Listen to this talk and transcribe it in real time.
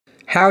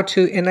how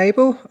to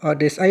enable or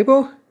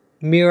disable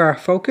mirror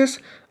focus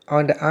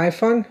on the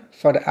iPhone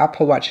for the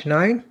Apple Watch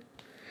 9.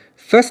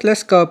 First,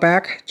 let's go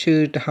back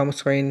to the home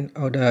screen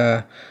or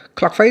the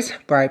clock face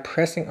by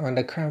pressing on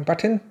the crown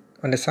button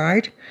on the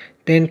side.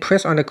 Then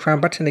press on the crown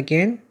button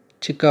again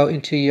to go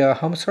into your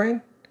home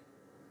screen.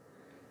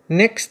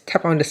 Next,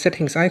 tap on the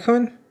settings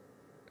icon.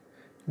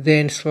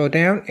 Then scroll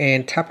down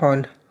and tap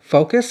on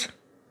focus.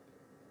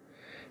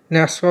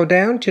 Now scroll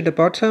down to the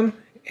bottom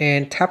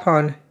and tap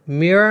on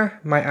mirror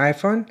my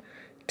iPhone.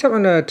 Tap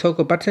on the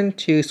toggle button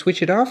to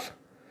switch it off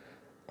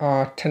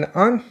or turn it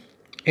on.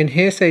 And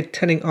here say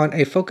turning on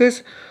a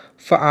focus.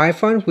 For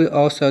iPhone, we'll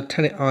also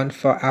turn it on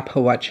for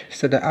Apple Watch.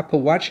 So the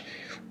Apple Watch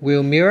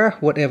will mirror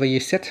whatever you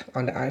set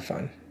on the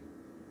iPhone.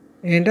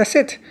 And that's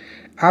it.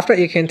 After,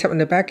 you can tap on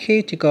the back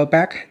key to go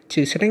back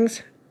to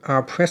settings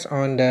or press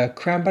on the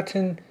crown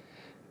button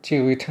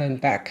to return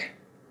back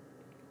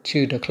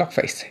to the clock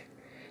face.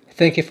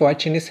 Thank you for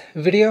watching this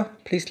video.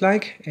 Please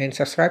like and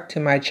subscribe to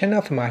my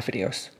channel for more videos.